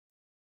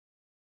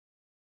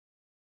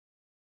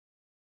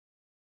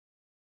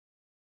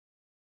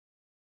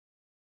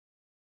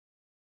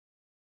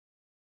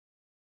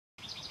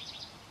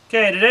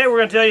Okay, today we're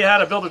going to tell you how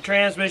to build a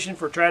transmission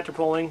for tractor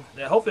pulling.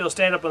 Hopefully it'll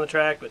stand up on the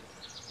track, but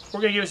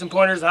we're going to give you some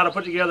pointers on how to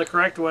put it together the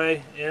correct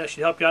way, and it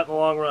should help you out in the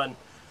long run.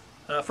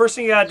 First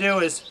thing you got to do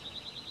is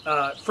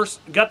first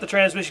gut the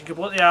transmission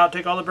completely out,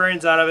 take all the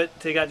bearings out of it,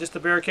 take out just the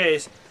bare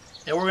case.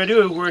 And what we're going to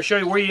do is we're going to show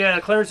you where you got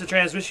to clearance the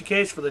transmission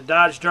case for the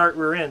Dodge Dart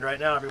rear end right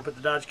now. If you put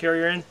the Dodge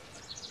Carrier in,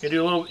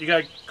 you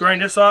got to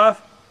grind this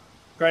off,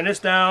 grind this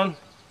down,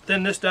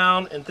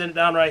 and thin it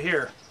down right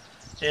here.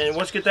 And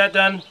once you get that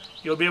done,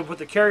 you'll be able to put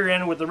the carrier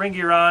in with the ring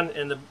gear on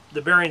and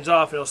the bearings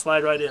off, and it'll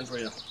slide right in for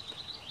you.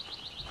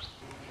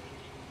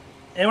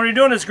 And when you're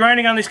doing this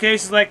grinding on these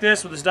cases like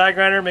this with this die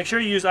grinder, make sure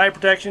you use eye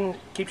protection.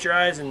 Keeps your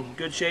eyes in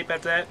good shape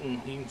after that, and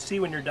you can see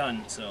when you're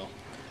done. So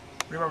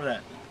remember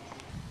that.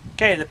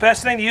 Okay, the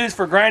best thing to use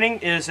for grinding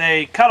is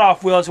a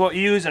cutoff wheel. Is what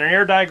you use in an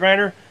air die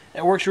grinder.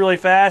 It works really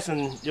fast,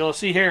 and you'll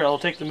see here it'll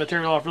take the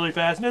material off really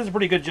fast, and it does a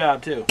pretty good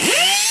job too.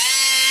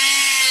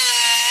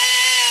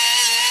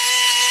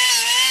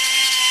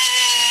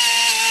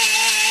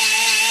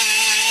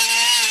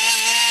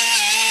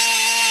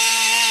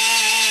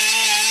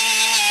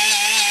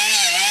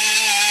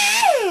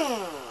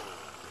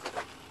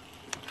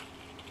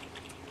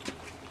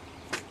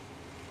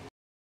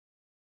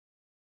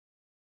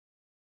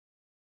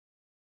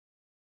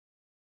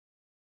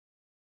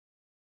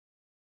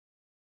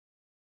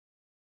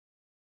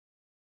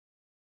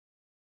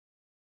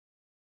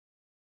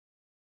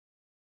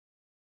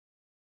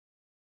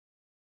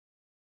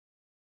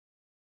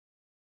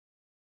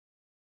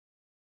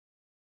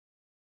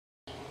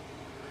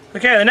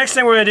 Okay, the next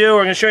thing we're going to do,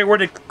 we're going to show you where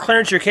to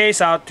clearance your case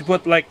out to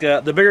put like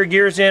the bigger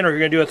gears in, or you're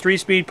going to do a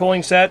 3-speed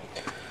pulling set.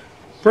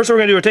 First what we're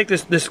going to do is take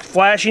this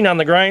flashing on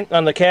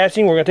the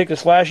casting. We're going to take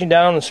this flashing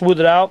down and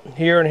smooth it out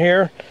here and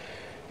here.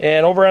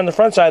 And over on the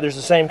front side there's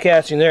the same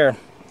casting there.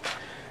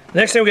 The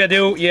next thing we got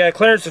to do,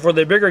 clearance for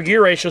the bigger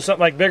gear ratio, something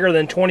like bigger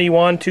than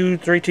 21, 2,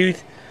 3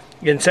 tooth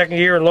in second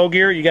gear and low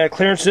gear. You got to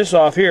clearance this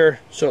off here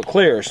so it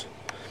clears.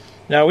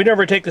 Now we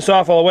never take this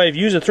off all the way. If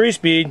you use a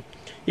 3-speed,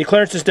 you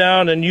clearance this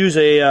down and use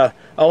a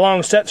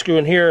long set screw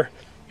in here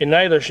in the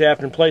idler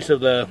shaft in place of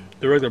the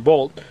regular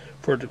bolt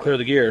for it to clear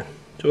the gear.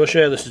 So we'll show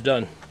you how this is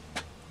done.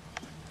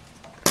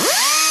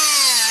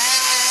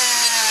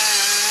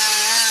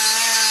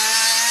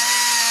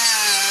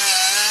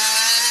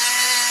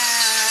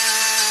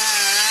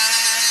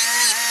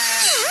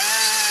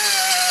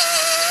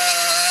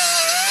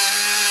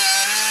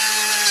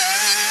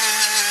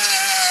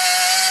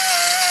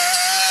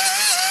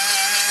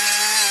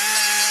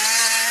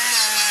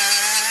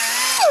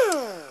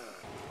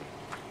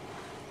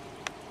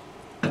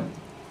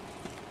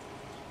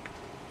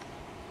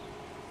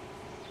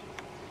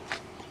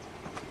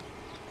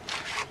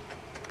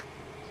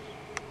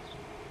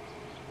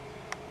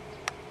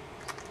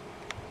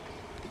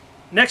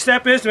 Next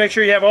step is to make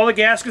sure you have all the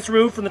gaskets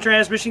removed from the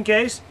transmission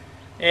case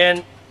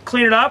and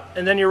clean it up,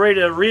 and then you're ready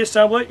to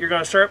reassemble it. You're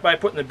going to start by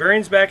putting the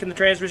bearings back in the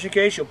transmission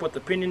case. You'll put the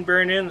pinion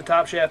bearing in, the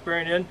top shaft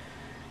bearing in,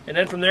 and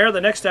then from there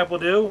the next step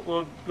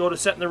we'll go to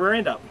setting the rear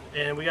end up.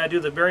 And we got to do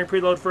the bearing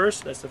preload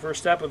first. That's the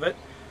first step of it.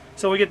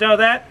 So when we get done with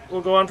that,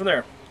 we'll go on from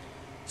there.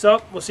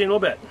 So we'll see you in a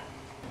little bit.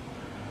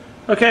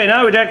 Okay,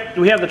 now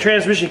we have the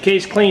transmission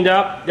case cleaned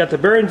up, got the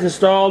bearings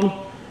installed,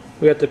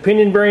 we got the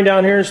pinion bearing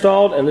down here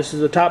installed, and this is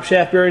the top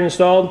shaft bearing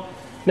installed.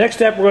 Next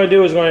step we're going to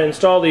do is we're going to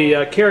install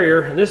the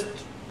carrier. In this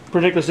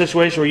particular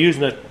situation we're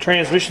using a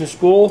transmission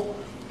spool,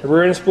 the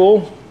rear end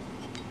spool.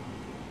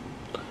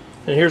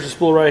 And here's the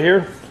spool right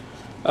here.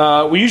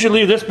 We usually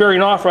leave this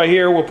bearing off right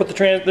here. We'll put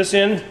this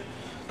in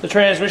the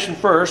transmission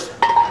first,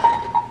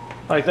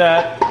 like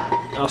that.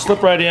 I'll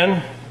slip right in.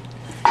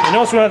 And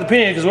notice we don't have the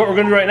pinion, because what we're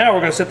going to do right now, we're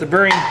going to set the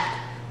bearing,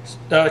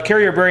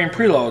 carrier bearing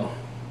preload.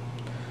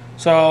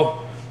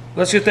 So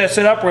let's get that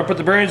set up. We're going to put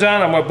the bearings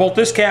on. I'm going to bolt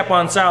this cap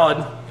on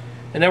solid,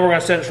 and then we're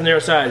going to set it from the other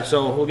side.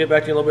 So we'll get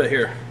back to you in a little bit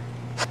here.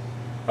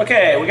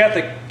 Okay, we got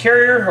the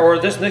carrier, or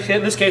in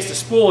this case the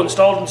spool,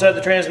 installed inside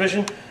the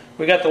transmission.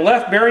 We got the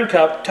left bearing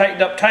cup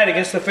tightened up tight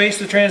against the face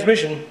of the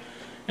transmission,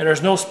 and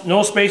there's no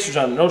spacers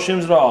on it, no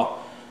shims at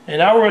all. And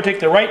now we're going to take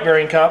the right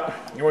bearing cup,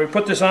 and we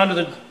put this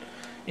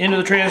into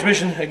the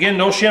transmission. Again,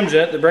 no shims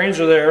in it. The bearings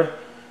are there.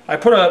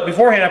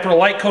 Beforehand I put a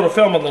light coat of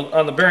film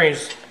on the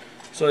bearings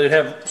so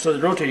they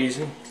rotate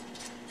easy.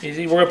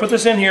 We're going to put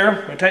this in here.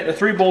 We're going to tighten the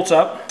 3 bolts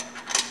up.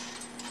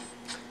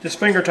 Just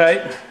finger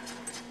tight.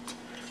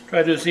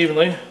 Try to do this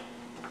evenly.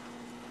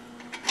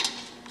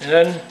 And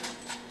then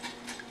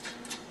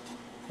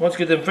once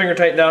you get them finger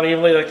tightened down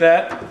evenly like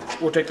that,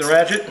 we'll take the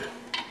ratchet.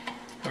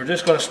 We're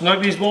just going to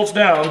snug these bolts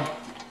down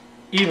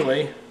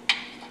evenly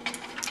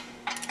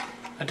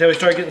until we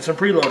start getting some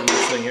preload in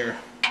this thing here.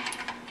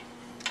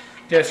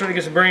 Yeah, starting to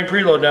get some bearing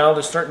preload now.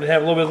 It's starting to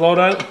have a little bit of load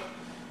on it.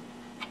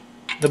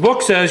 The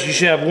book says you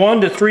should have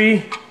 1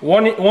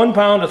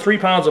 pound to 3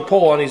 pounds of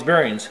pull on these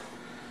bearings.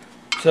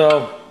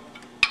 So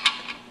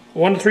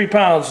 1 to 3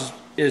 pounds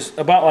is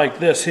about like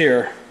this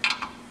here.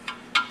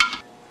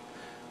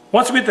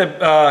 Once we get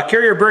the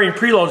carrier bearing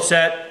preload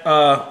set,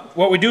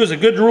 what we do is a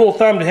good rule of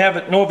thumb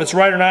to know if it's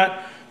right or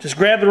not. Just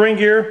grab the ring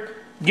gear,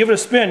 give it a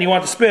spin. You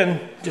want it to spin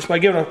just by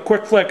giving it a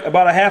quick flick,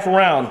 about a half a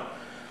round.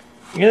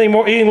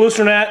 Anything looser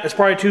than that, it's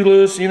probably too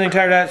loose. Anything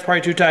tighter than that, it's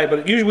probably too tight.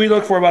 But usually we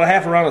look for about a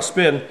half a round of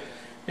spin,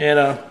 and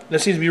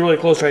that seems to be really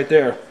close right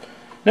there.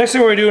 Next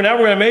thing we're going to do, now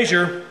we're going to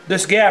measure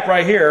this gap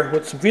right here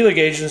with some feeler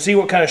gauges and see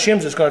what kind of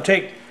shims it's going to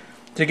take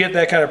to get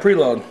that kind of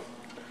preload.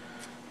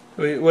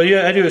 What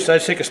I do is I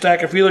just take a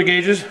stack of feeler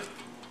gauges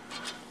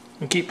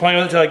and keep playing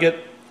with it until I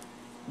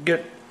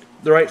get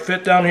the right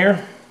fit down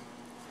here.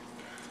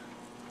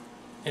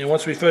 And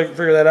once we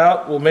figure that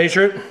out, we'll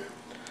measure it,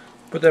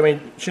 put that many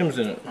shims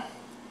in it.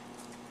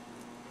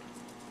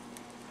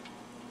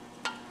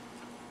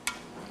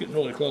 Getting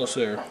really close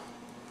there.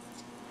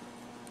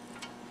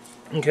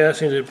 Okay, that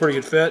seems to be a pretty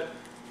good fit.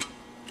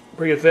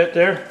 Pretty good fit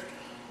there.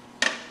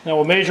 Now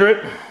we'll measure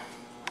it.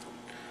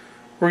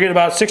 We're getting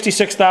about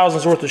 66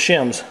 thousandths worth of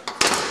shims.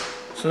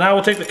 So now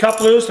we'll take the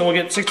cup loose and we'll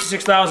get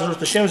 66 thousandths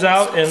worth of shims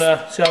out and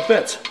see how it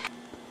fits.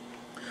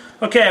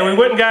 Okay, we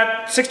went and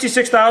got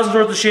 66 thousandths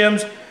worth of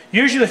shims.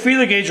 Usually the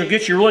feeler gauge will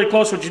get you really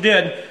close to what you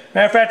did.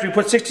 Matter of fact, we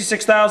put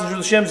 66 thousandths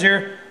worth of shims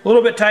here, a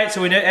little bit tight,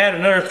 so we add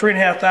another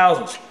 3.5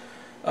 thousandths.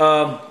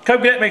 Cub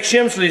Cadet makes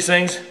shims for these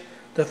things.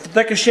 The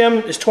thickest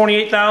shim is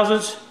 28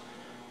 thousandths.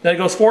 Then it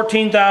goes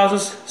 14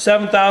 thousandths,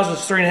 7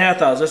 thousandths, 3.5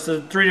 thousandths.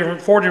 That's the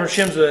 4 different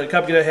shims that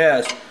Cub Cadet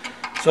has.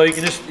 So you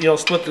can just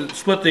split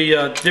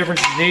the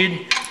difference you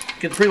need,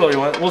 get the preload you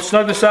want. We'll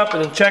snug this up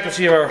and check and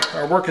see how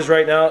our work is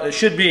right now. It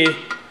should be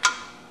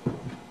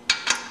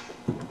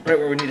right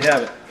where we need to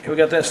have it. Okay, we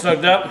got that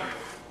snugged up.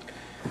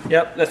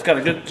 Yep, it's got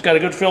a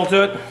good fill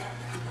to it.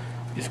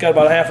 It's got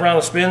about a half round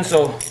of spin.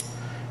 So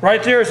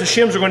right there is the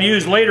shims we're going to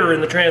use later in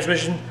the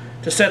transmission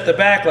to set the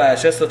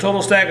backlash. That's the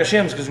total stack of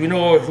shims, because we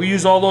know if we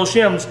use all those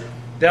shims,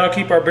 that'll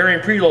keep our bearing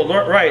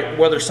preload right,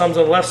 whether some's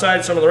on the left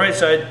side, some on the right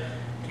side,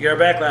 to get our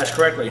backlash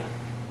correctly.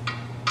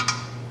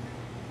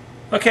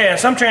 Okay, on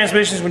some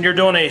transmissions, when you're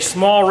doing a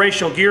small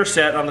ratial gear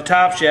set on the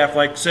top shaft,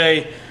 like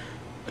say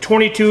a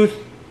 22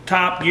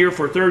 top gear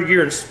for third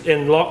gear and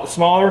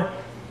smaller,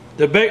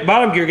 the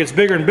bottom gear gets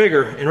bigger and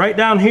bigger. And right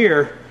down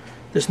here,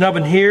 this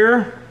nubbin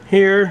here,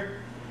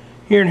 here,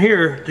 here, and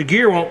here, the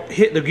gear will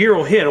hit.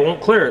 It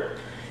won't clear it.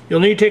 You'll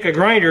need to take a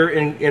grinder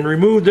and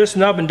remove this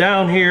nubbin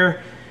down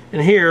here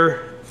and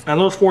here on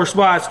those 4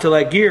 spots till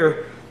that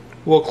gear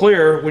will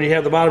clear when you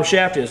have the bottom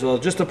shaft in. So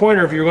just a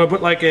pointer, if you're going to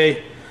put like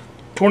a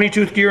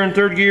 22th gear in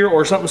third gear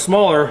or something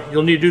smaller,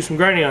 you'll need to do some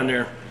grinding on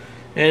there.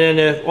 And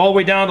then all the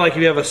way down, like if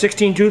you have a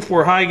 16 tooth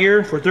for high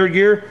gear, for third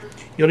gear,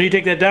 you'll need to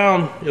take that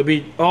down. It'll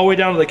be all the way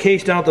down to the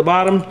case down at the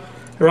bottom.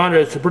 Around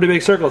it, it's a pretty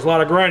big circle. It's a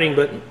lot of grinding,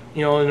 but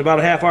in about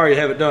a half hour you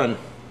have it done.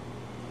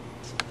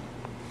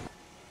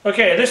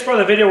 Okay, in this part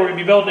of the video we're going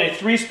to be building a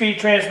 3-speed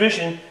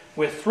transmission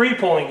with 3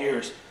 pulling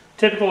gears.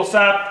 Typical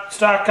stock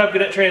Cub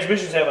Cadet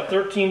transmissions have a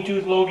 13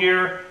 tooth low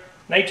gear,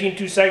 19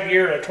 tooth second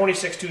gear, and a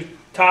 26 tooth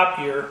top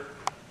gear.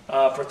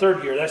 For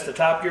third gear. That's the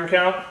top gear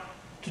count.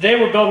 Today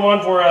we're building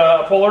one for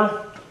a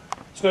puller.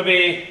 It's going to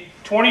be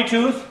 20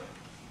 tooth.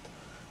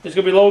 It's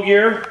going to be low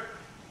gear.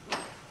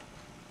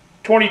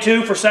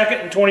 22 for second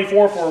and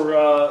 24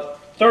 for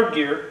third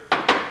gear.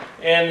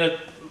 And the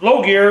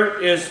low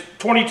gear is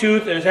 20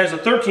 tooth and it has a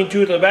 13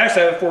 tooth on the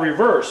backside for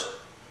reverse.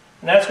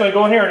 And that's going to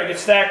go in here and it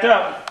gets stacked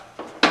up.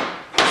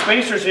 The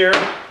spacers here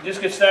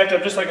just get stacked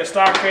up just like a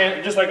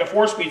just like a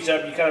 4-speed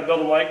setup. You kind of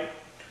build them like.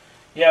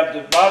 You have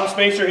the bottom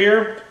spacer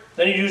here.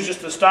 Then you use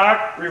just the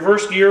stock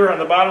reverse gear on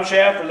the bottom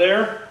shaft or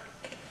there.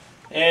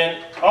 And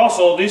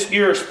also this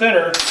gear is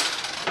thinner.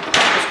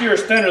 This gear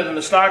is thinner than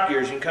the stock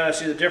gears. You can kind of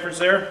see the difference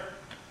there.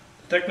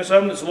 The thickness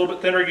of them, it's a little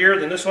bit thinner gear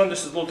than this one.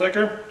 This is a little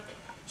thicker.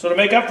 So to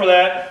make up for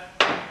that,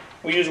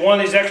 we use one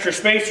of these extra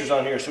spacers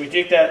on here. So we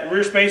take that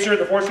rear spacer,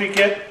 the 4-speed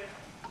kit,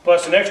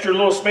 plus an extra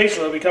little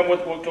spacer that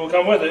will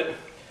come with it.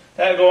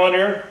 That'll go on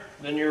there.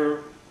 Then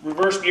your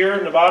reverse gear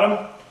in the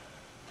bottom.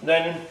 And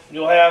then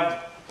you'll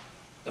have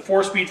the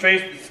 4-speed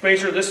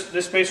spacer,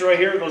 this spacer right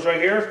here, goes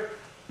right here.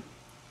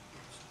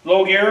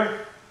 Low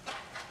gear,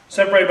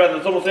 separated by the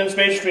little thin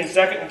space between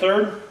second and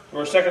third,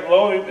 or second and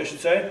low, I should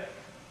say.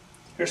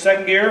 Here's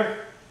second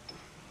gear,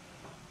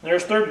 and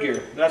there's third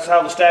gear. That's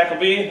how the stack will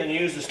be. Then you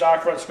use the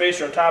stock front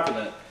spacer on top of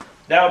that.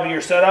 That will be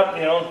your setup.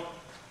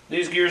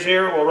 These gears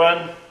here will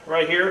run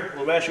right here.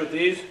 We'll mesh with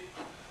these.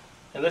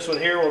 And this one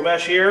here will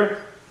mesh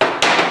here.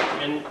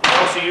 And you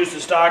also use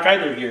the stock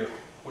idler gear,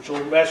 which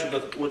will mesh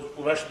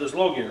with this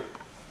low gear.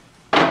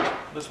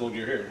 This low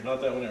gear here, not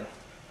that one there.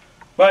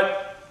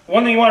 But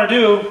one thing you want to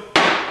do,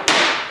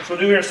 which we'll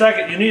do here in a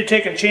second, you need to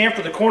take and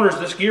chamfer the corners of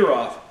this gear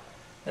off.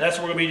 And that's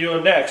what we're going to be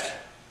doing next.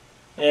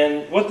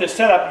 And with this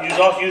setup, you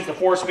also use the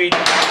 4-speed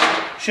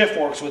shift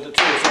forks with it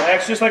too. So it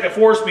acts just like a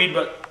 4-speed,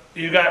 but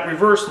you got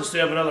reverse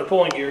instead of another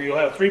pulling gear. You'll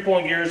have 3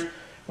 pulling gears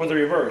with a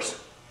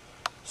reverse.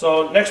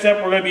 So next step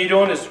we're going to be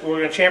doing is we're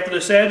going to chamfer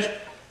this edge.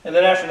 And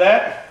then after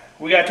that,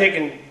 we got to take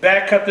and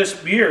back cut this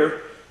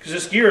gear, because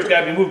this gear has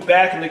got to be moved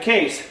back in the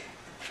case.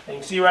 And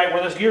you can see right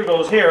where this gear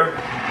goes here.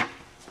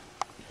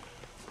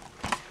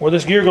 Where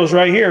this gear goes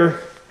right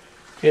here,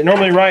 it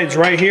normally rides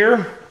right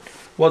here.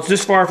 Well, it's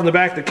this far from the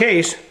back of the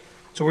case.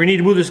 So we need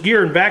to move this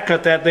gear and back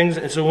cut that thing,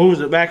 and so it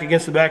moves it back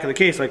against the back of the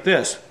case like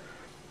this.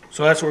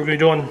 So that's what we're going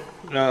to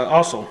be doing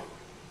also.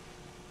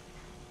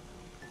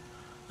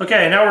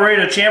 Okay, now we're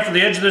ready to chamfer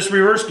the edge of this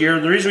reverse gear.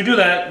 The reason we do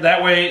that,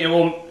 that way it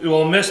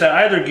will miss that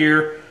idler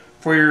gear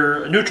for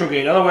your neutral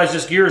gate. Otherwise,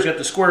 this gear has got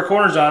the square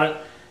corners on it.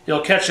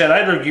 It'll catch that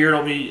idler gear,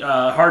 and it'll be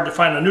hard to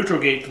find a neutral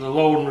gate for the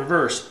low and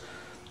reverse.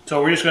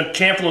 So we're just going to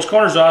chamfer those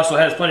corners off so it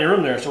has plenty of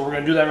room there. So we're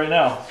going to do that right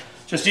now.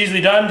 Just easily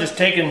done. Just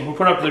we'll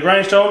put it up to the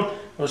grindstone.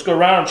 Let's go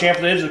around and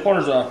chamfer the edge of the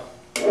corners off.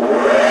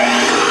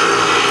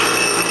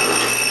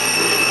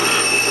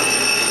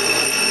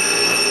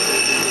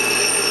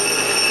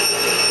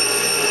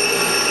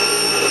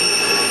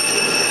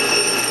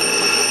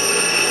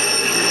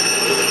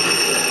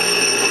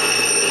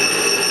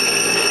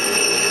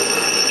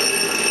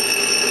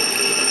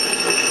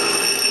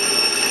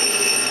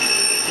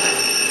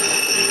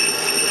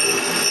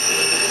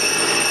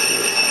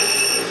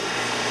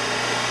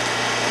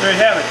 There you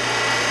have it.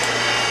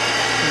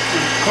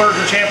 The corners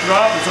are chamfered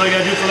off. That's all you got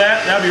to do for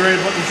that. Now be ready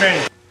to put in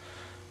training.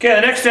 Okay,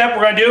 the next step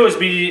we're going to do is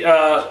be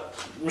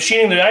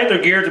machining the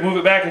idler gear to move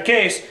it back in the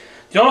case.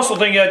 The other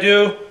thing you got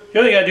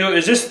to do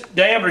is this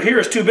diameter here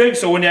is too big,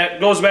 so when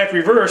that goes back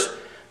reverse,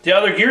 the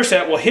other gear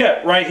set will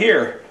hit right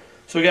here.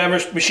 So we got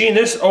to machine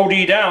this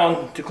OD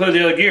down to clear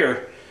the other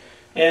gear.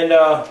 And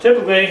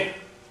typically,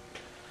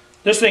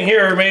 this thing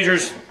here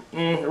measures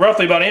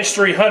roughly about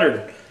 1.3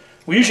 inches.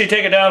 We usually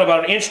take it down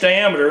about 1 inch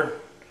diameter.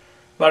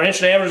 About 1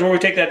 inch diameter is where we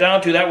take that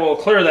down to. That will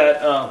clear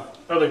that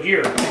other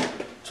gear.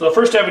 So the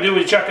first step we do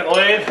is chuck it in the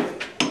lathe.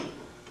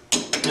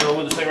 We'll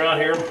move this thing around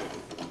here.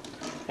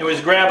 And we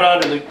just grab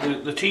it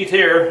onto the teeth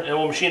here, and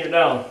we'll machine it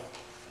down.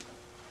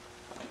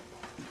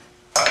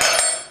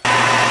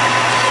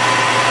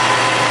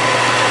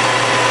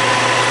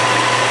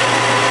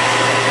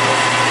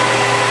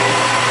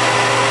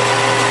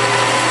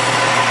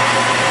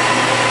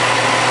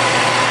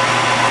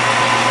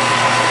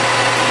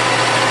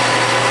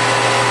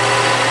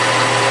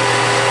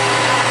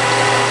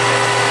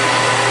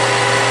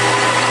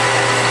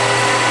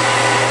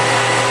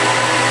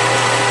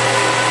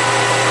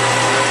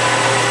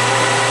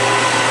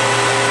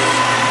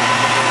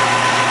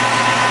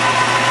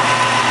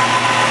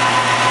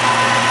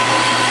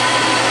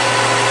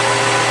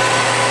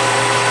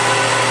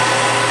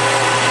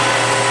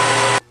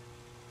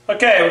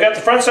 Okay, we got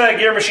the front side of the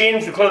gear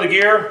machined to clear the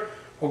gear.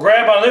 We'll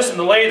grab on this in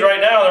the lathe right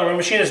now, and we're going to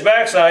machine this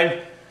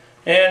backside.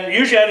 And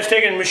usually I just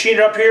take it and machine it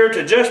up here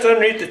to just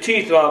underneath the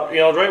teeth, about,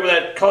 right where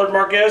that colored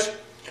mark is.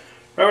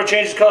 Right where it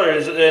changes color,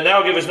 and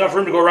that'll give us enough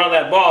room to go around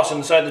that boss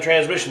inside the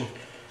transmission.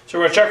 So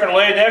we're going to chuck in the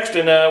lathe next,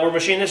 and we're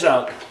machining this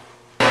out.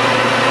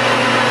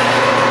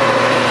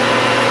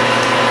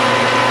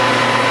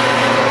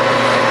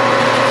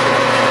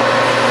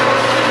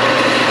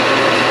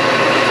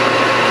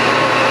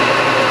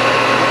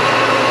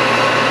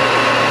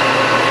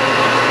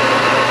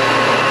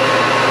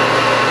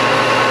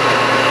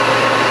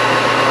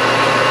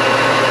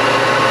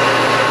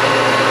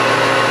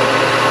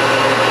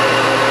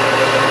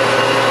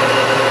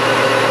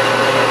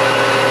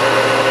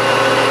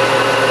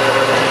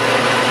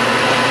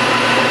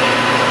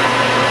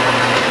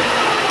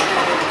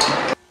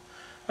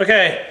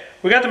 Okay,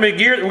 we got the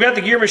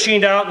gear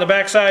machined out in the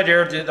back side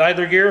there, the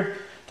idler gear,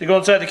 to go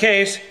inside the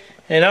case,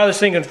 and now this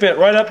thing can fit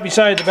right up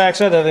beside the back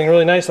side of that thing,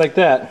 really nice like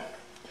that.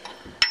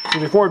 So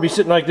before it'd be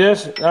sitting like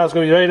this, now it's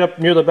going to be right up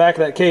near the back of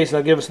that case, and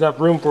that'll give us enough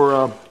room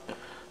for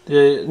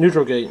the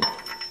neutral gate.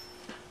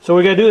 So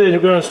we got to do is we're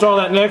going to install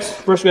that next.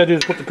 First we got to do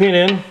is put the pin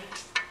in.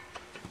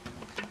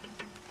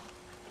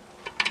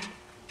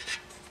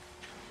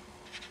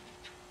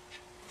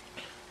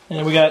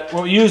 And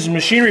we use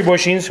machinery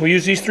bushings. We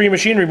use these 3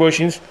 machinery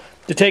bushings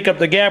to take up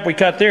the gap we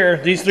cut there.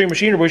 These 3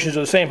 machinery bushings are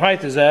the same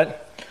height as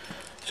that.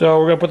 So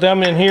we're going to put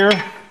them in here.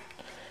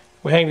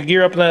 We hang the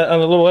gear up on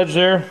the little edge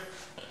there.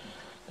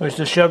 We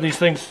just shove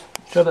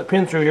that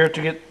pin through here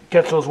to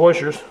catch those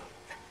washers.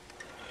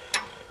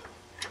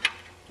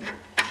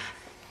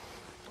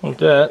 Like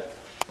that.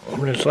 We're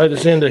going to slide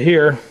this into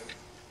here.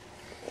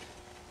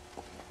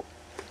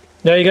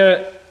 Now you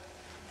got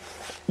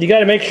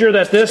to make sure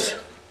that this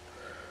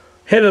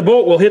head of the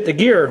bolt will hit the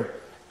gear.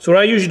 So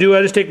what I usually do,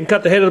 I just take and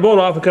cut the head of the bolt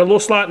off and cut a little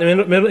slot in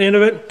the middle end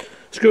of it.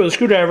 Screw it with a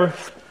screwdriver.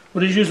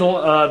 We'll just use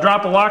a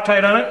drop of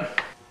Loctite on it.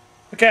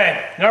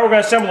 Okay, now we're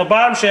going to assemble the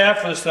bottom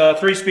shaft for this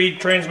 3-speed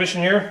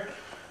transmission here.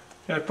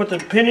 Going to put the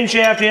pinion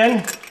shaft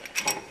in.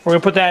 We're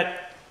going to put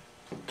that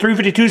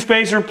 352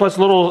 spacer plus a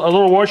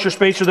little washer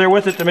spacer there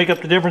with it to make up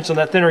the difference in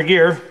that thinner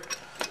gear.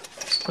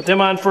 Put them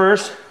on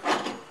first.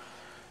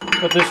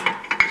 Put this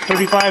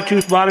 35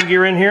 tooth bottom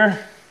gear in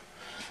here.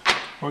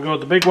 We're going to go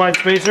with the big wide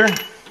spacer.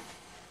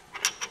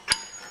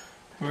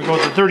 We're going to go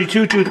with the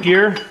 32 tooth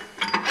gear.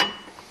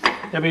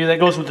 That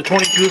goes with the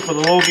 20 tooth for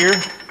the low gear.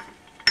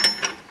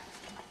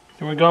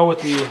 Then we go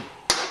with the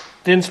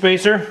thin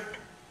spacer.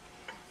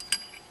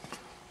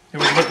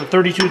 Then we put the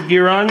 30 tooth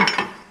gear on.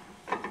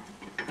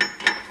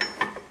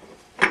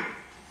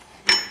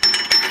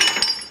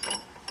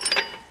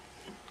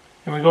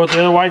 And we go with the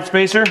other wide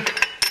spacer.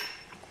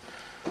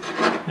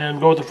 Then and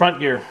go with the front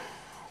gear.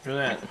 Do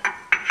that.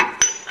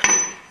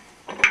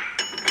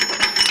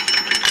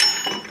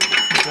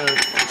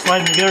 Slide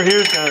them together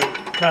here,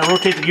 kind of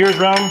rotate the gears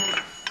around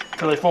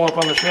until they fall up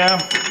on the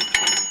shaft.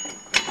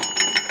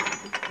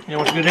 And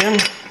once you get in,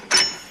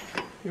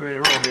 you're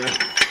ready to roll here.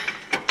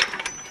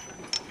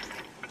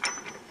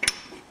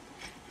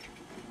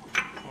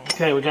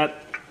 Okay, we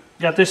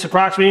got this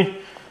approximately,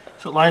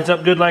 so it lines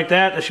up good like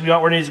that. That should be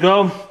out where it needs to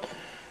go.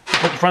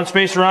 Put the front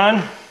spacer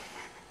on,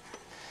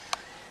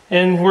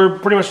 and we're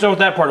pretty much done with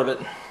that part of it.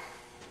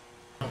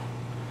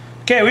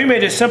 Okay, we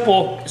made a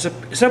simple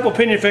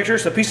pinion fixture.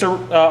 It's a piece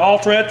of all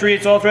thread,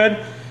 3/8 all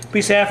thread,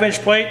 piece of 1/2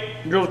 inch plate.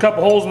 Drilled a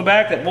couple holes in the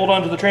back that bolt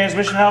onto the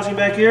transmission housing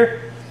back here.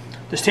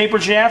 This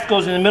tapered shaft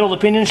goes in the middle of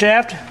the pinion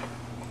shaft,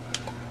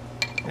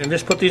 and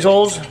just put these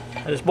holes.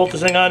 I just bolt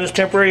this thing on just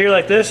temporary here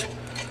like this.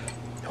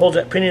 Holds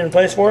that pinion in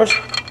place for us.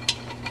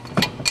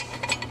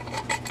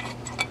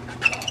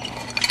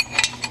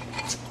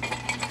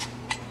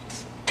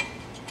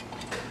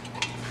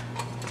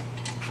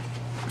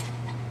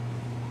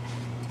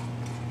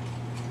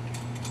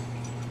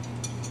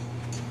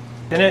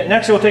 And then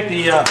next we'll take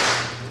the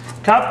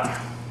cup.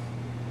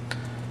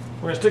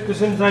 We're going to stick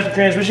this inside the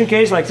transmission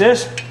case like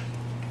this.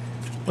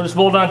 We'll just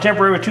bolt it on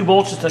temporary with 2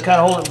 bolts just to kind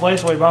of hold it in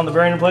place while we bound the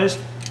bearing in place.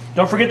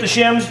 Don't forget the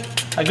shims.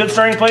 A good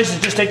starting place is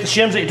just take the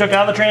shims that you took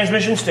out of the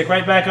transmission, stick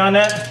right back on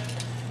that.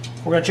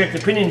 We're going to check the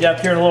pinion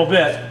depth here in a little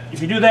bit.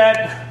 If you do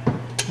that,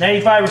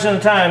 95%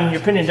 of the time your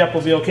pinion depth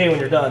will be okay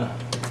when you're done.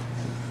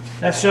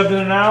 That's shoved in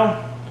there now.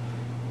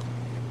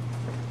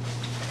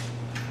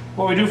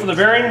 What we do for the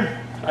bearing,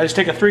 I just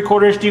take a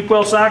 3/4 inch deep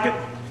well socket,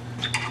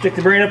 stick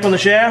the bearing up on the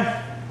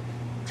shaft,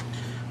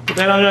 put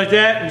that on like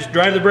that, and just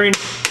drive the bearing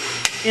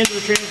into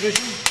the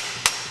transmission.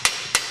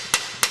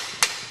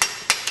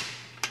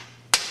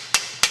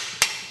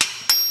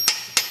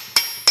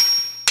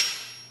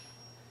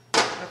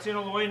 That's in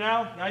all the way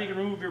now. Now you can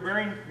remove your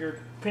bearing, your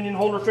pinion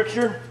holder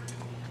fixture.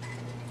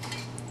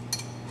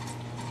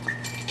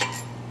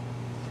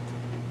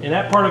 And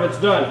that part of it's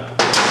done.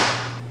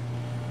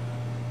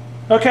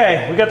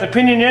 Okay, we got the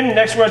pinion in.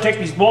 Next we're going to take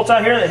these bolts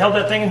out here that held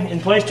that thing in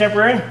place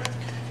temporarily.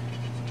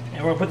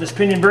 And we're going to put this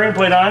pinion bearing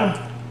plate on.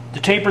 The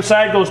tapered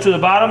side goes to the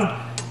bottom.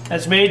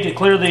 That's made to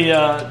clear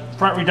the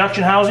front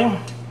reduction housing.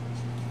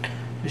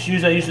 I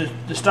use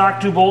the stock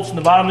 2 bolts in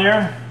the bottom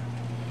there.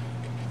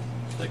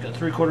 It's like a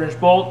 3/4 inch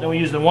bolt. Then we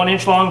use the 1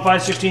 inch long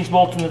 5/16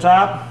 bolt in the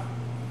top.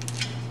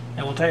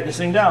 And we'll tighten this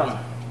thing down.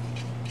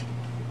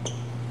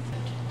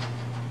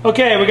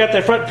 Okay, we got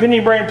the front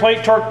pinion bearing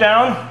plate torqued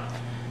down.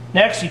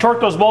 Next, you torque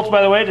those bolts,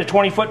 by the way, to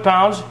 20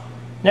 foot-pounds.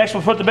 Next,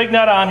 we'll put the big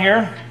nut on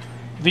here.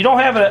 If you don't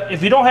have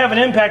an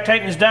impact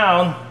tighten this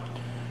down,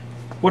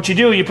 what you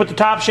do, you put the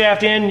top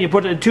shaft in, you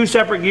put it in 2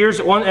 separate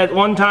gears at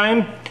one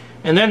time,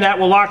 and then that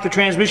will lock the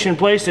transmission in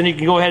place. Then you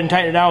can go ahead and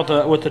tighten it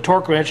out with the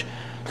torque wrench.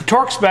 The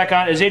torque spec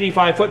on it is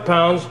 85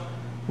 foot-pounds.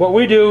 What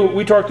we do,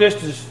 we torque this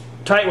to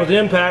tight with the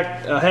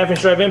impact, 1/2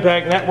 inch drive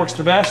impact, and that works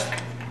the best.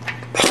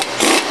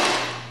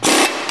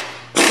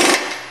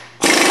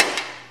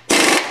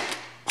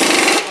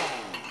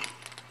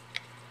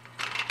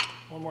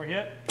 One more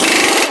hit.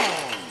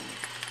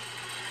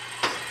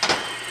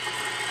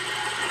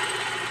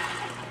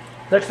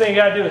 Next thing you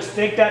got to do is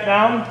stake that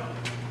down.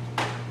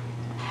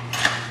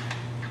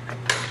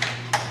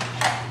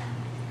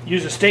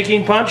 Use a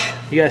staking punch.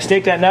 You got to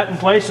stake that nut in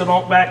place so it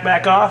don't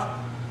back off.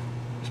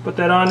 Just put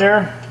that on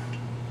there.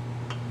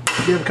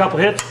 Give it a couple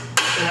hits,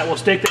 and that will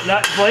stake that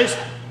nut in place.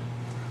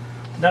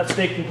 Nut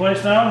staked in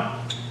place now.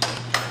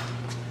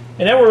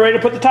 And then we're ready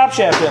to put the top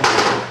shaft in.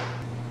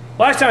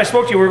 Last time I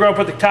spoke to you, we were going to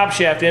put the top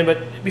shaft in,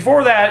 but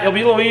before that, it'll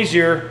be a little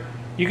easier.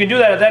 You can do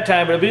that at that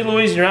time, but it'll be a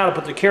little easier now to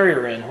put the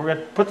carrier in. We're going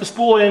to put the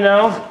spool in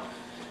now,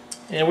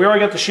 and we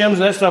already got the shims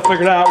and that stuff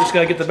figured out. We just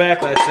got to get the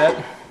backlash set.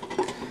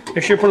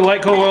 Make sure you put a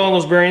light coat oil on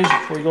those bearings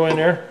before you go in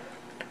there.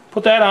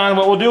 Put that on.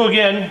 What we'll do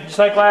again, just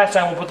like last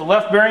time, we'll put the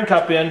left bearing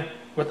cup in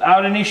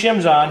without any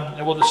shims on,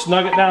 and we'll just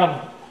snug it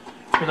down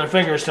with our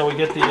fingers till we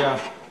get the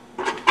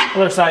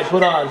other side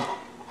put on.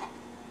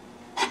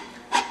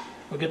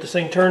 We'll get this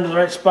thing turned to the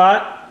right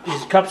spot.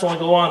 These cups only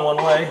go on one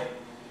way,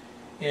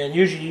 and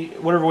usually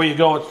whatever way you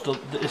go,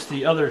 it's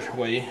the other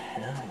way.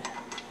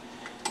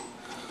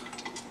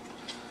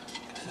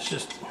 It's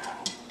just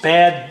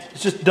bad.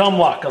 It's just dumb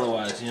luck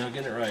otherwise.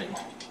 Getting it right.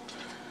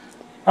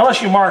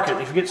 Unless you mark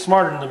it. If you get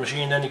smarter than the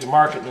machine, then you can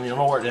mark it, and you'll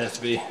know where it has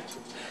to be.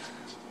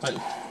 But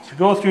if you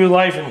go through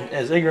life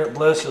as ignorant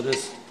bliss, you'll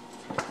just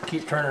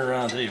keep turning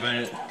around until you find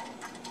it.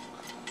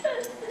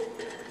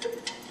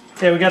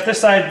 Okay, we got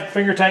this side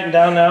finger tightened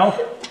down now.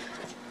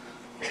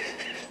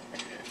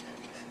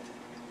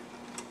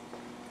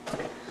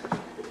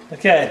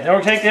 Okay, now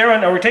we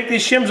take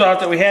these shims off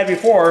that we had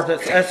before.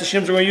 That's the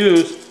shims we're going to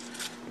use.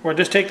 We're going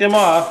to just take them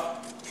off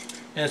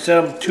and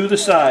set them to the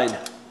side.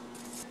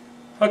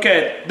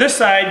 Okay, this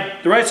side,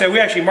 the right side, we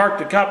actually marked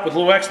the cup with a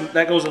little X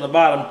that goes on the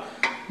bottom.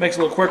 Makes it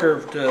a little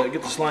quicker to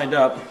get this lined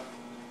up.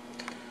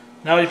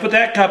 Now you put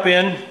that cup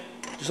in,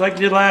 just like you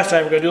did last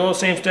time. We're going to do all the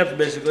same steps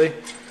basically.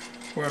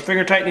 We're going to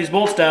finger tighten these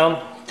bolts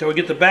down. until we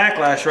get the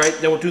backlash right.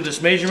 Then we'll do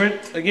this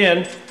measurement again,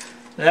 and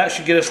that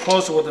should get us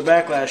close to what the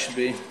backlash should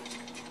be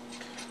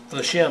for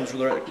the shims, for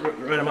the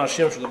right amount of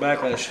shims for the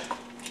backlash.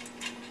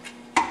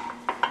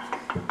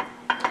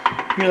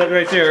 Hear that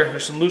right there?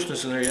 There's some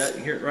looseness in there yet. You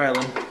can hear it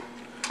rattling.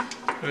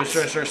 We're going to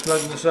start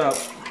snugging this up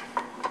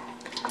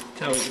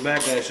until the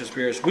backlash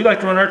disappears. We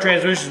like to run our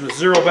transmissions with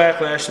 0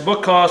 backlash. The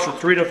book calls for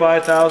 3 to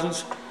 5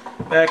 thousandths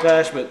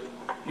backlash, but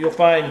you'll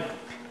find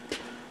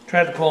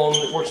tractor pulling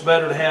it works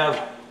better to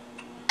have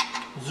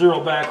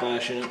 0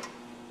 backlash in it.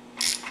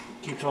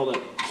 Keeps all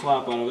that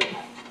slop out of it.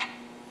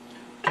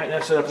 Tighten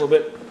that set up a little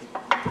bit.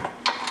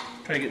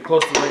 Try to get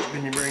close to the right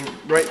pinion bearing,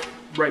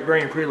 right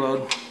bearing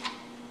preload.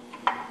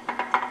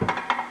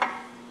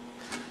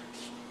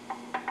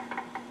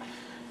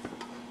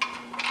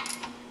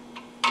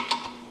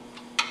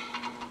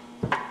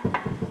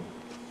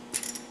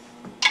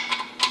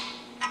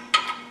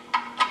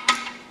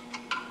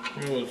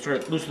 We'll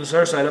start loosening this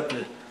other side up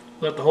to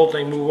let the whole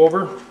thing move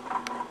over.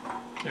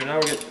 There, now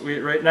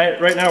right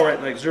now we're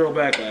at like 0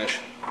 backlash.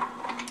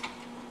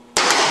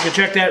 You can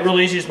check that real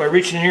easy just by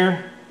reaching in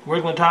here,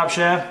 wiggling the top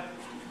shaft.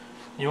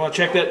 You want to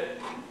check that,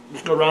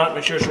 just go around it,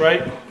 make sure it's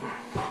right.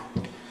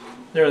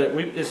 There,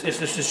 it's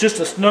just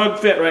a snug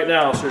fit right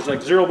now, so there's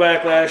like 0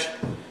 backlash.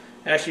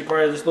 Actually,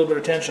 probably just a little bit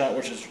of tension on it,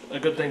 which is a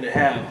good thing to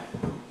have.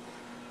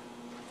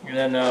 And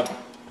then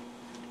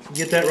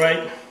get that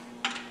right.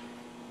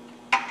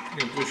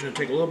 We're just going to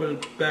take a little bit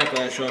of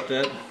backlash off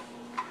that. A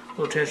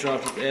little tension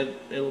off, just add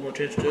a little more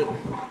tension to it.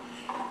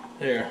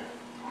 There.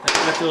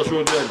 That feels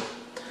real good.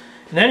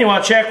 And then you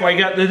want to check, while you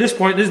got to this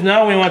point,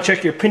 now we want to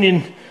check your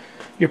pinion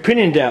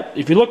depth.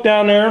 If you look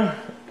down there,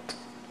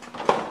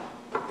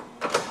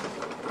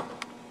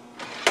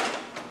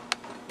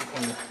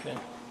 okay.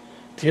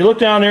 If you look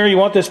down there, you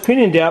want this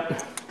pinion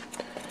depth.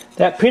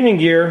 That pinion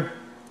gear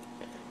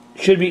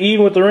should be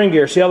even with the ring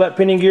gear. See how that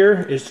pinion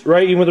gear is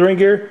right even with the ring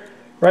gear?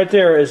 Right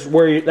there is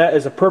where that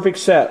is a perfect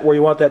set where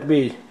you want that to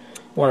be. You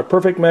want a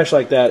perfect mesh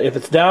like that. If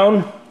it's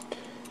down,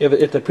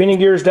 if the pinion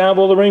gear is down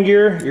below the ring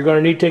gear, you're going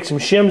to need to take some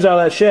shims out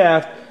of that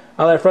shaft,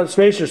 out of that front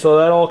spacer, so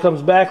that all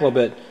comes back a little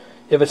bit.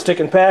 If it's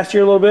sticking past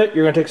here a little bit,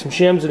 you're going to take some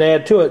shims and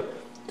add to it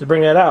to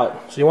bring that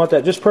out. So you want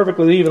that just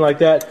perfectly even like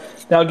that.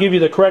 That'll give you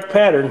the correct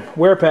pattern,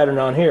 wear pattern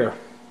on here.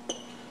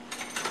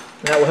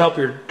 That will help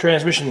your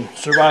transmission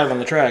survive on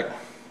the track.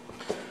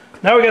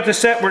 Now we got this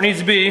set where it needs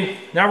to be.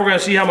 Now we're going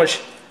to see how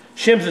much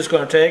shims it's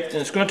going to take, and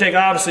it's going to take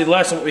obviously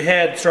less than what we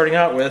had starting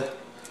out with.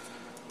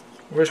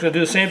 We're just going to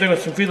do the same thing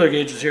with some feeler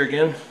gauges here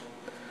again.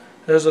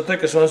 There's the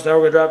thickest ones. Now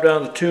we're going to drop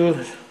down to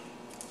 2.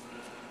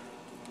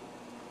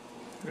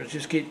 Let's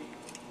just keep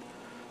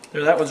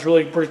there. That one's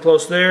really pretty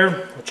close there.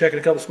 We'll check in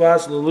a couple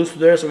spots, a little looser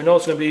there, so we know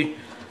it's going to be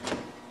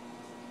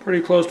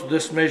pretty close to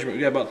this measurement.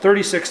 We got about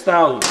 36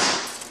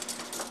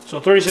 thousandths. So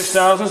 36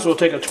 thousandths, we'll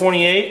take a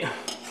 28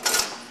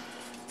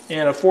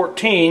 and a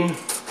 14.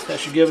 That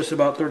should give us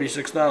about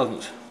 36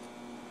 thousandths.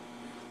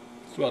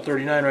 It's about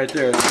 39 right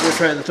there. So we'll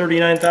try the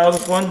 39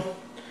 thousandth one,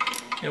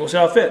 and we'll see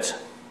how it fits.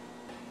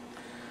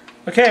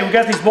 Okay, we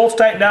got these bolts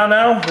tightened down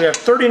now. We have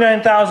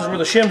 39 thousandths worth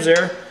of shims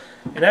there,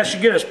 and that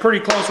should get us pretty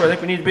close where I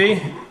think we need to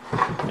be.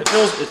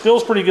 It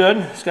feels pretty good.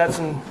 It's got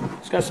some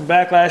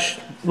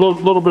backlash, a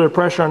little bit of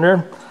pressure on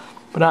there,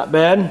 but not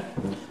bad.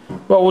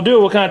 What we'll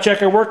do, we'll kind of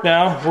check our work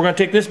now. We're going to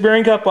take this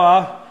bearing cup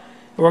off,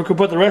 and we're going to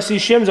put the rest of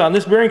these shims on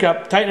this bearing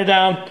cup, tighten it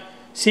down,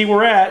 see where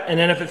we're at, and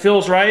then if it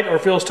feels right or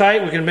feels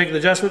tight, we can make the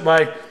adjustment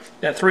by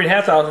that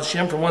 3.5 thousandths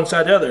shim from one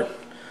side to the other.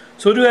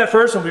 So we'll do that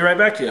first, and we'll be right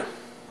back to you.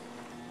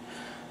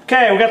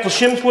 Okay, we got the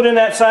shims put in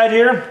that side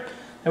here,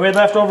 and we had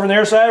left over on the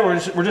other side.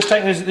 We're just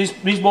tightening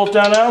these bolts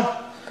down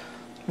now.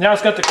 Now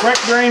it's got the correct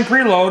bearing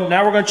preload.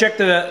 Now we're going to check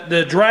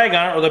the drag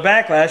on it, or the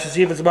backlash, to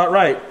see if it's about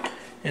right.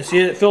 And see,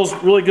 it feels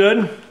really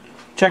good.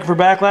 Check for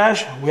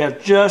backlash. We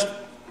have just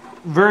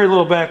very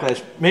little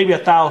backlash, maybe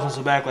 1,000ths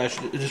of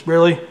backlash. Just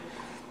barely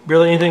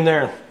anything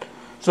there.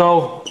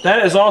 So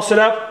that is all set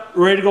up,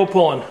 ready to go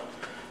pulling.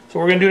 So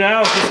what we're going to do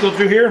now is just go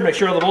through here, make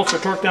sure all the bolts are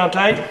torqued down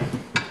tight.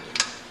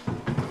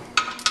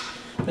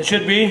 It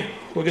should be.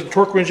 We'll get the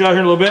torque wrench out here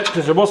in a little bit,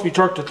 because they're supposed to be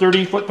torqued to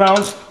 30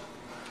 foot-pounds.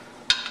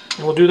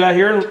 And we'll do that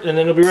here, and then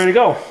it'll be ready to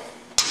go.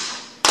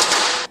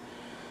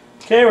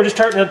 Okay, we're just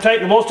tightening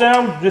the bolts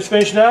down, just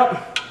finishing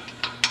up.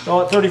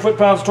 All at 30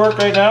 foot-pounds torque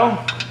right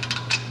now.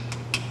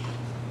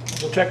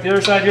 We'll check the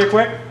other side here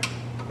quick.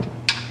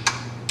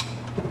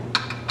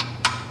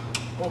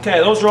 Okay,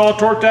 those are all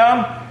torqued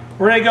down.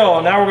 We're ready to go.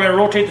 Now we're going to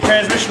rotate the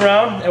transmission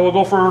around, and we'll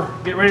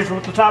get ready for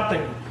the top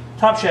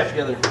shaft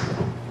together.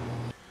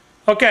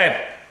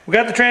 Okay, we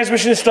got the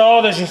transmission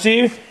installed. As you can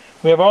see,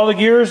 we have all the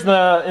gears in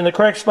the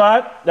correct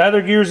spot. The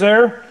other gears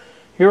there.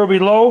 Here will be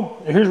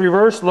low. Here's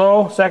reverse,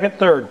 low, second,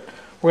 third.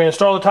 We're going to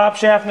install the top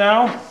shaft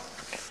now.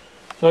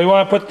 So you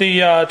want to put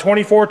the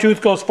 24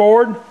 tooth goes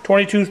forward,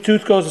 22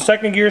 tooth goes the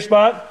second gear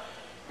spot,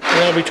 and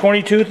then it'll be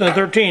 20 tooth and the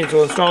 13. So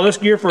we'll install this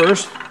gear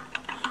first.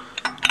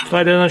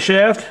 Slide it on the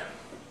shaft.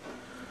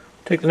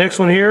 Take the next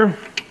one here.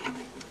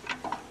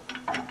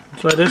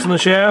 Slide this in the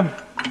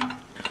shaft.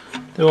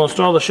 Then we'll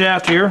install the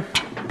shaft here.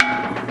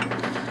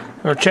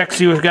 Or check,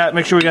 see we've got,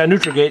 make sure we got a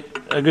neutral gate,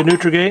 a good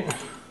neutral gate.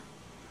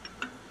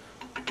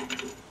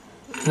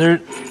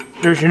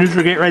 There's your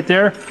neutral gate right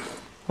there.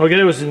 What we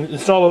gotta do is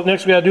install.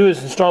 Next we gotta do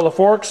is install the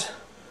forks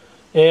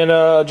and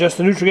adjust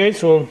the neutral gate.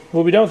 So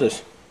we'll be done with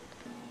this.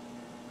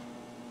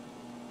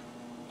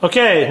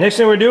 Okay, next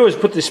thing we do is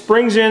put the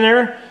springs in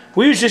there.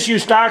 We just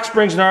use stock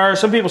springs in ours.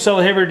 Some people sell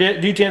the heavier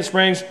detent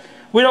springs.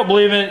 We don't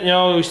believe in it. You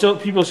know,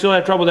 people still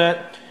have trouble with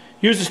that.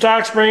 Use the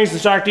stock springs, the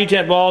stock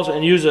detent balls,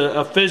 and use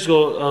a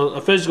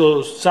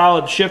physical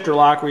solid shifter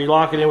lock where you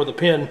lock it in with a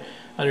pin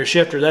on your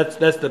shifter.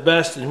 That's the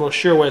best and most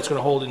sure way it's going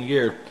to hold in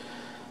gear.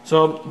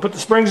 So put the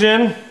springs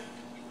in.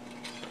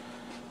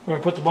 We're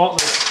going to put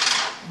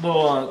the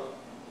little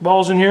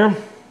balls in here.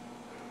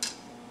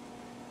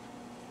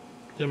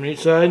 Them on each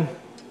side.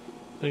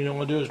 Thing you don't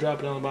want to do is drop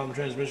it on the bottom of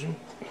the transmission.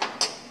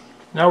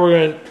 Now we're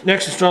going to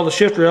next install the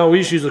shifter rail. We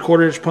just use a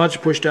 1/4" punch to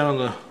push down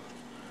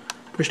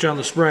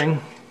the spring.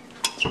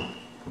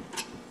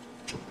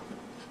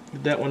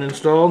 Get that one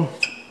installed.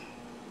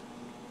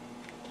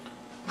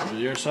 Over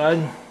the other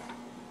side.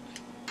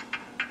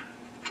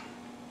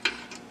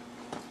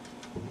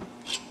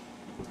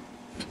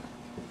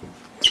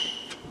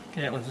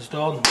 Okay, that one's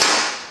installed.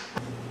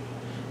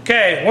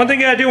 Okay, one thing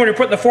you gotta do when you're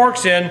putting the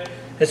forks in,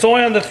 it's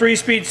only on the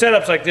 3-speed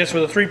setups like this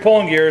with the 3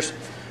 pulling gears.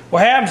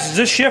 What happens is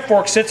this shift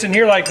fork sits in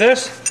here like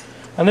this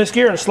on this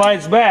gear and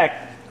slides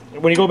back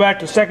when you go back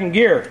to second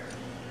gear.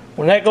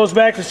 When that goes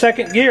back to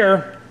second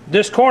gear,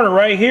 this corner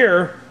right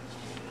here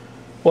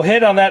will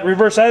hit on that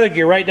reverse side of the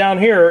gear right down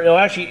here. It'll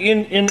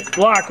actually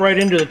lock right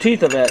into the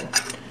teeth of that.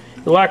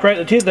 You'll lock right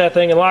in the teeth of that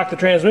thing and lock the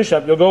transmission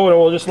up. You'll go and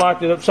we'll just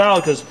lock it up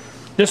solid because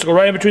this will go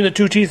right in between the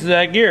 2 teeth of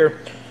that gear.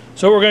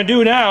 So what we're going to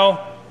do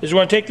now is we're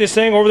going to take this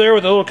thing over there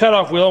with a little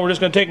cutoff wheel and we're just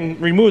going to take and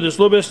remove this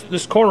little bit,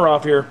 this corner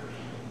off here.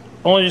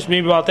 Only just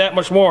maybe about that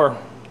much more.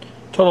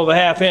 Total of a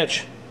 1/2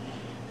 inch.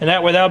 And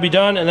that way that'll be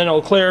done and then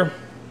it'll clear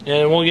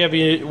and won't have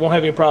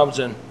any problems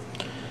then.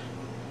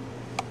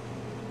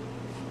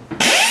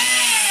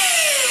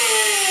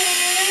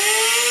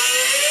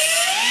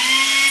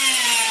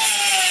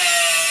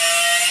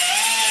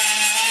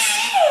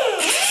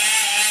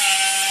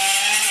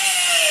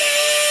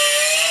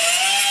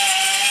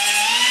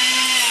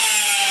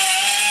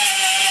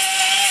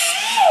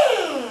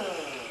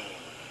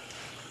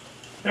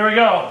 There we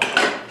go.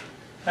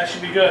 That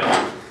should be good.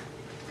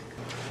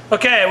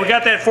 Okay, we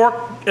got that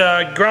fork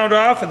ground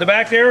off at the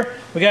back there.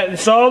 We got it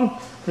installed.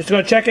 We're just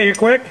going to check it here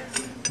quick.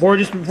 Before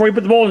you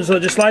put the bolt in so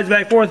it just slides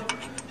back and forth,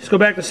 just go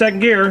back to second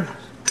gear.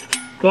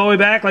 Go all the way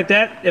back like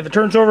that. If it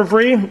turns over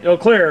free, it'll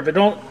clear. If it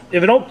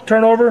don't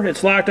turn over,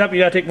 it's locked up. You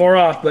got to take more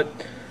off. But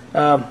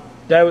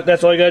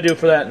that's all you got to do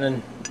for that, and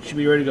then it should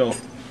be ready to go.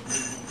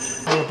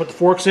 I'm going to put the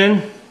forks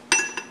in.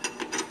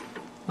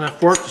 Left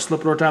fork, just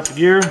slip it over top of the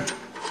gear.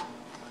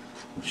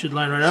 Should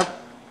line right up.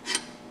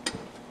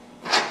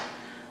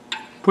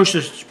 Push the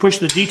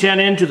detent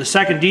into the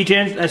second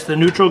detent. That's the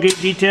neutral gate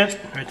detent.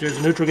 Right there's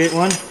the neutral gate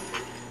one.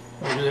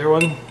 Over there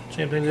one.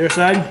 Same thing to their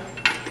side.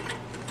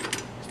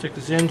 Stick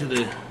this into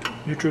the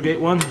neutral gate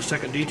one, the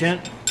second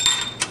detent.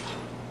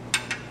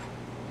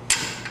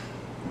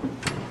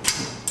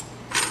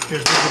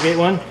 Here's the neutral gate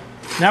one.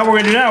 Now what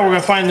we're going to do we're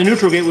going to find the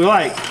neutral gate we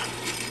like.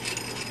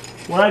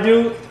 What I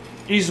do,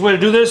 easiest way to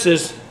do this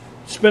is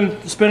spin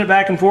it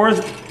back and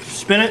forth.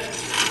 Spin it,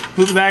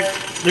 move it back.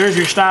 There's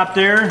your stop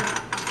there.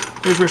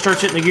 There's where it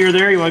starts hitting the gear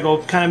there. You want to go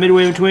kind of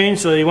midway between.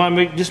 So you want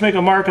to just make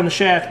a mark on the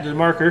shaft, the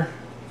marker.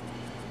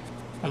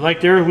 Like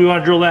there, we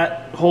want to drill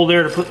that hole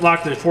there to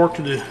lock the fork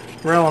to the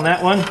rail on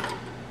that one.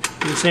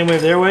 Do the same way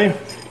their way.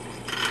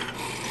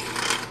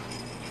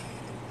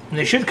 And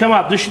they should come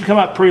up. This should come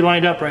up pretty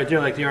lined up right there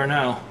like they are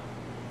now.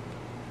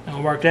 And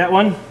we'll mark that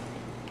one.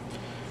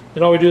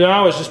 Then all we do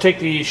now is just take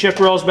the shift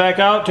rails back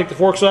out, take the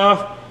forks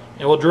off,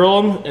 and we'll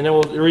drill them, and then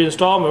we'll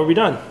reinstall them, and we'll be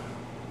done.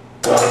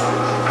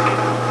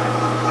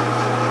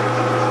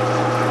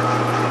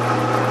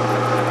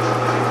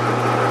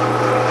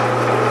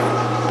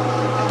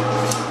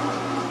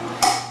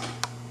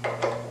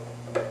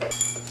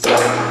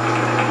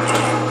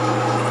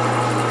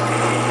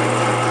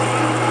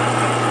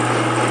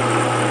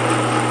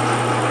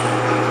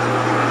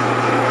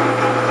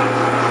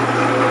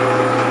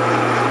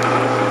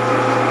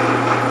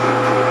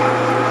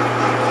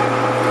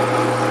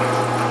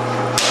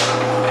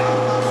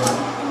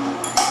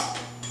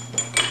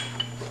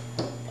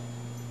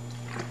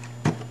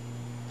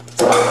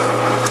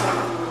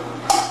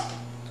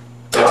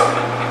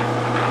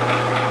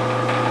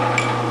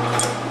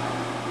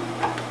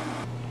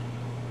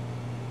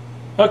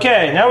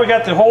 Okay, now we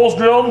got the holes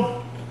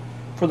drilled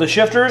for the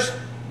shifter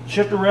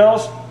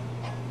rails.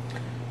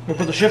 We'll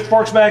put the shift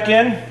forks back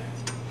in.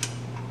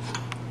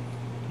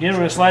 Again, we're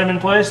going to slide them in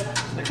place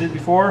like we did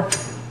before. We're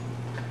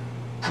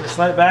going to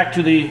slide it back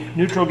to the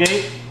neutral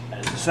gate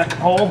as the second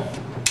hole.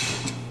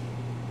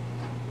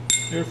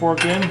 Rear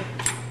fork in.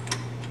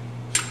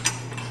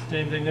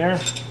 Same thing there.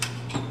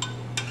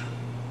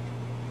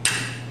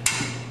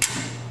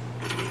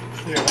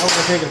 There, now we're going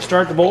to take and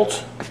start the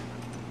bolts.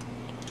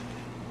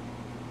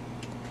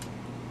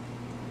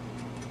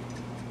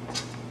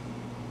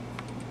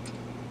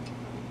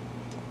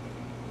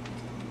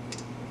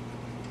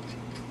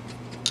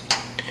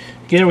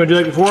 Again, we're going to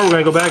do like before. We're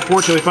going to go back and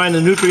forth till we find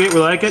the neutral gate we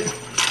like it.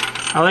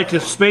 I like to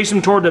space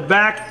them toward the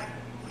back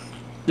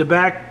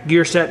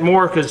gear set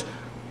more, because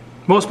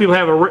most people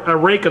have a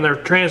rake on their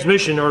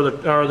transmission, or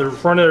the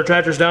front of their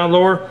tractor's down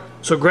lower.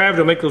 So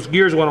gravity will make those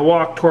gears want to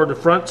walk toward the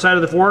front side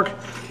of the fork,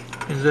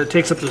 and it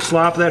takes up the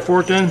slop of that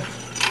fork then.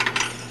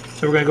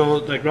 So we're going to go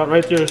like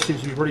right there. This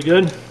seems to be pretty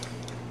good.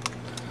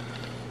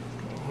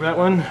 That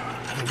one.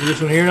 We'll do this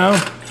one here now.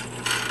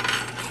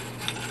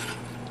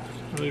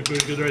 Really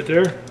pretty good right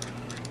there.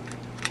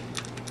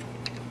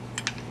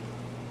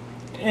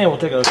 And we'll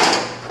take a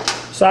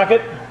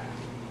socket.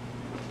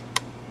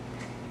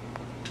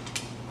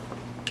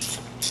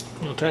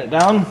 We'll tighten it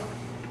down.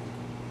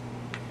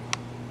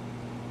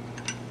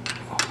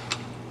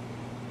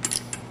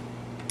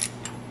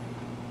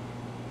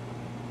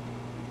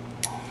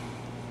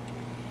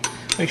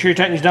 Make sure you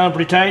tighten these down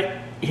pretty tight.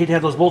 You hate to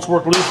have those bolts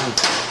work loose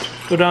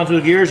and go down through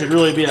the gears. It'd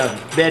really be a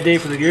bad day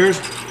for the gears.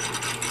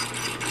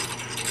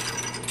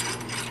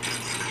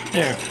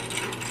 There.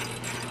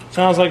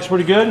 Sounds like it's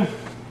pretty good.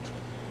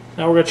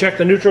 Now we're going to check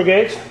the neutral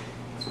gates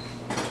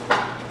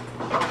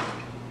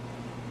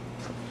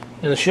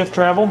and the shift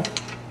travel.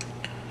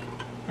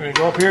 We're going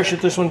to go up here,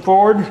 shift this one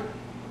forward,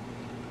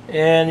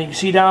 and you can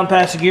see down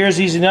past the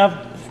gears easy enough.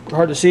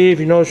 Hard to see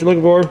if you know what you're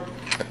looking for.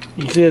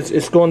 You can see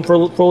it's going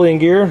fully in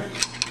gear.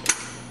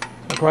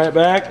 I'll pry it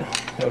back.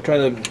 I'll try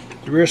the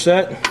rear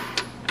set.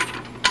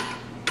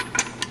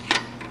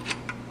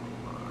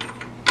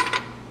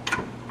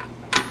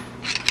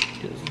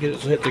 Get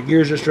it to hit the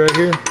gears just right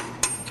here. There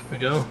we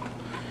go.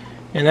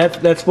 And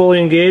that's fully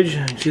engaged.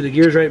 You see the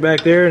gears right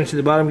back there, and see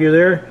the bottom gear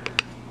there.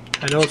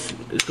 I know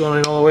it's going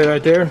in all the way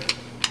right there.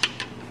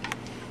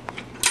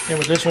 And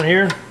with this one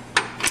here,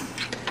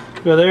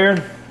 go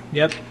there.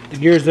 Yep, the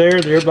gear's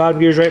there. The bottom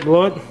gear's right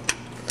below it.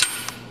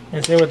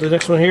 And same with the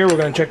next one here. We're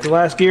going to check the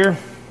last gear.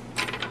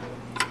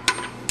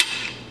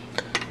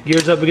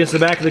 Gear's up against the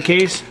back of the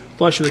case,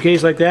 flush with the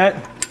case like that.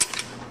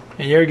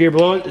 And the air gear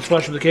below it is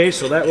flush with the case,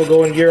 so that will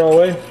go in gear all the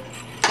way.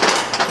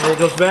 And it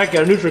goes back,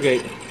 got a neutral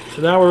gate.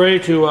 So now we're ready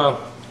to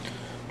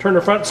turn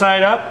the front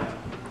side up.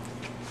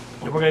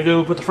 And we're going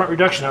to put the front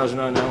reduction housing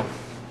on now.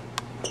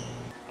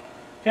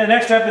 Okay, the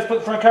next step is put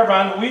the front cover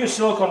on. We use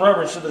silicone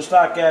rubber instead of the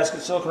stock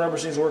gaskets. Silicone rubber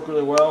seems to work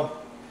really well.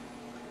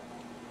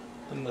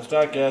 And the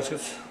stock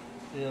gaskets,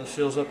 you know,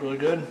 seals up really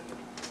good.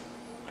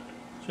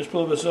 Just put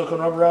a little bit of silicone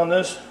rubber around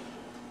this.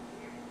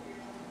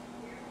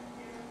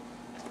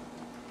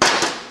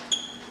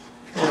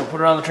 And we'll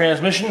put it on the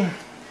transmission.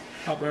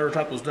 Top right over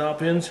top of those dowel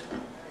pins.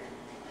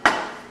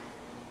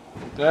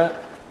 Like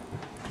that.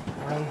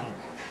 And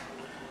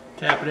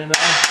tap it in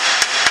now.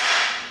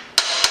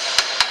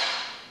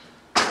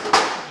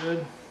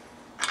 Good.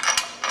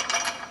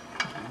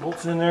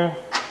 Bolts in there.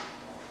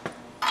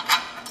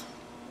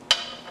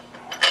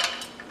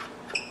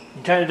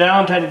 You tighten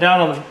it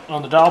down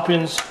on the dowel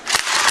pins.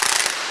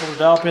 Pull the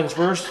dowel pins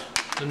first.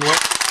 Then what?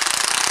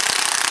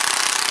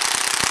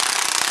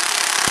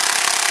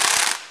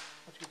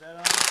 Let's get that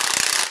on.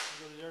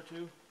 Go to there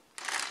too.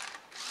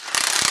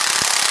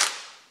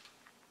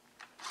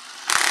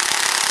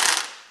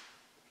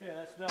 Okay,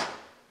 that's done.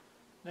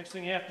 Next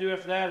thing you have to do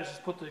after that is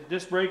just put the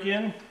disc brake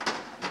in,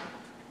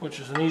 which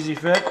is an easy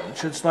fit. It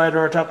should slide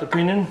right atop the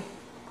pinion.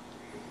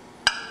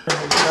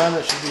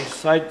 That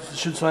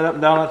should slide up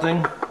and down that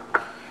thing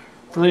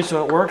freely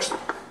so it works.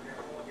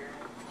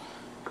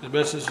 The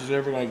best this is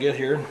ever going to get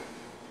here.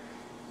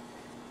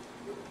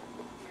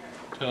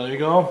 So there you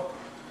go.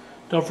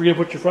 Don't forget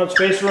to put your front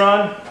spacer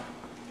on.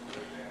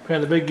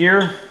 Put the big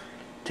gear.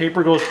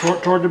 Taper goes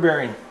toward the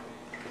bearing.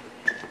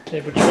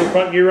 Okay, put your big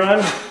front gear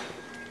on.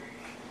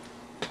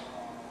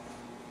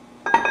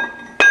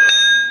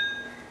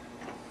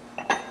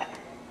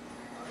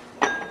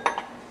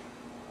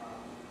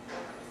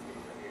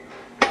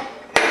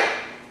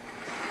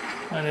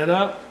 Line it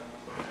up.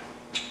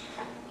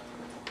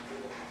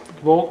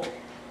 Bolt,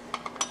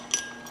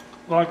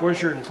 lock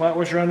washer and flat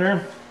washer on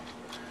there,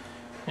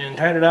 and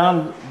tighten it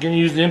down. Again,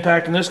 use the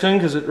impact on this thing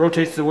because it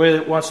rotates the way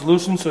that it wants to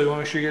loosen, so you want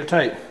to make sure you get it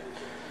tight.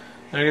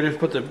 Now you gotta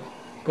put the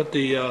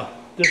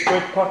disc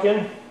brake puck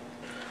in.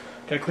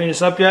 Gotta clean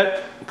this up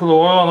yet. Put a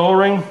little oil on the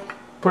O-ring,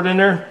 put it in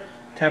there,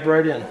 tap it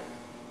right in,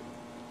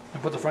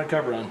 and put the front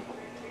cover on.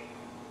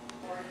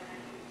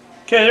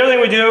 Okay, the other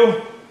thing we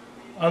do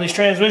on these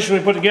transmissions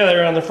we put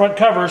together on the front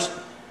covers,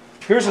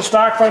 here's the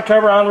stock front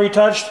cover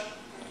unretouched.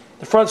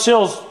 The front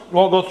seals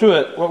won't go through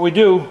it. What we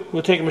do,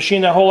 we'll take a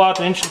machine that hole out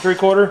to 1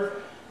 3/4 inch.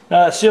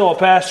 Now that seal will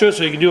pass through it,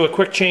 so you can do a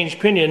quick change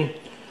pinion.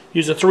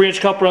 Use a 3-inch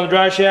coupler on the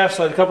drive shaft,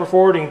 slide the coupler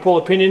forward, and you can pull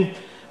the pinion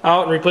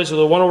out and replace it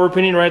with a 1/over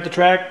pinion right at the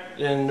track,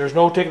 and there's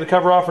no taking the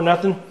cover off or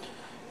nothing.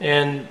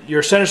 And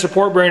your center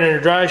support bearing on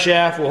your drive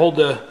shaft will hold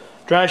the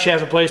drive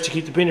shaft in place to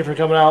keep the pinion from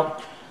coming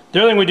out.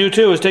 The other thing we do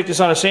too is take this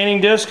on a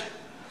sanding disc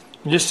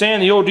and just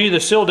sand the OD, the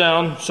seal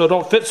down, so it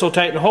don't fit so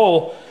tight in the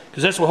hole,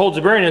 because that's what holds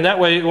the bearing in. That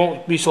way it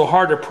won't be so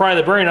hard to pry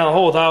the bearing out of the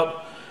hole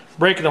without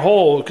breaking the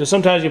hole, because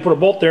sometimes you put a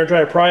bolt there and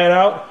try to pry it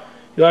out,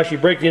 you'll actually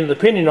break the end of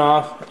the pinion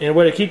off. And the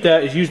way to keep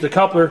that is use the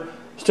coupler,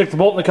 stick the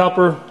bolt in the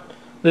coupler,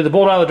 lay the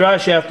bolt out of the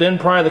drive shaft in,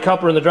 pry the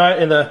coupler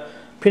in the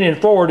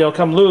pinion forward, it'll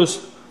come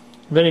loose.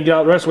 Then you get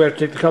out the rest of the way, have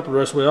to take the coupler the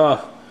rest of the way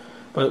off.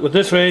 But with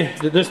this way,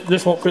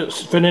 this won't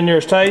fit in there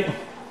as tight.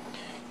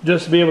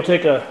 Just to be able to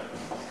take it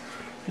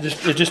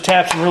just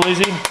taps in real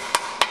easy.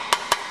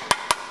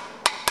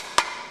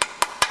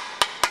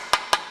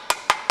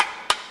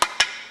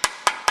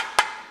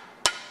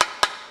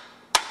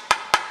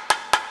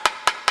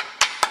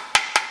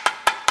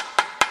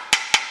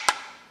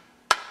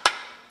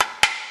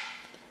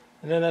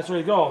 And then that's where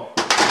you go.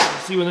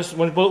 See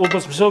when we'll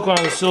put some silicone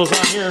on the sills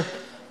on here.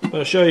 I'm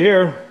going to show you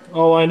here,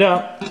 all lined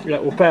up.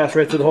 That will pass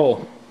right through the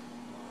hole.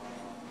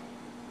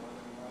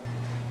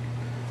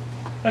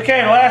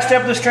 Okay, the last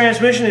step of this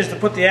transmission is to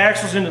put the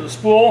axles into the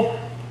spool.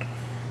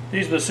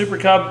 These are the Super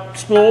Cub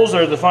spools,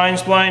 or the fine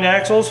spline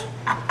axles.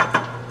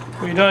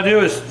 What you're going to do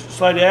is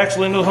slide the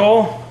axle into the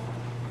hole.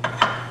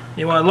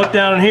 You want to look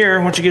down in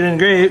here. Once you get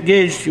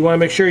engaged, you want to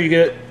make sure you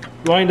get it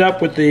lined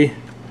up with this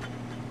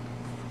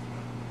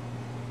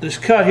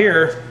cut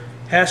here.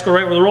 Has to go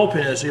right where the roll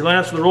pin is. So you line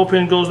up so the roll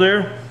pin goes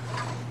there.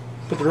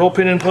 Put the roll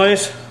pin in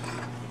place.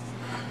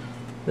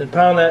 Then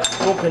pound that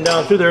roll pin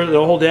down through there.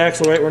 It'll hold the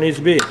axle right where it needs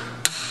to be.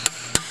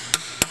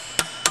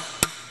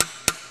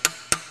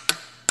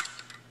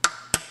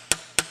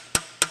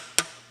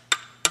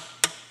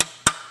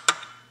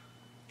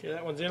 Okay,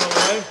 that one's in all the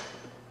way.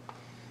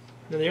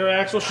 Then the rear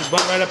axle should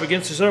butt right up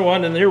against this other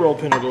one, and the rear roll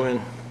pin will go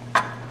in.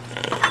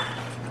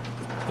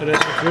 Let it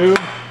go through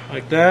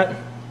like that.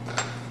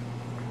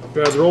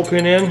 Drive the roll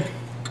pin in.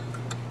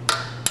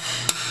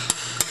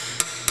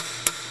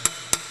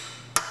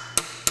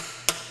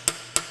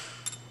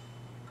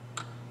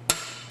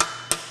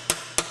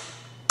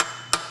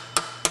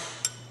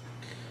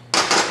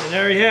 And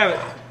there you have it.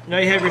 Now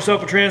you have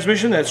yourself a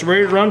transmission that's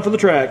ready to run for the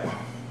track.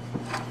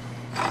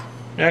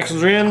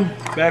 Axles are in,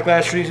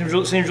 backlash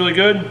seems really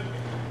good,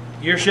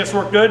 gear shifts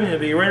work good, and you'll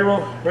be ready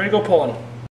to go pulling.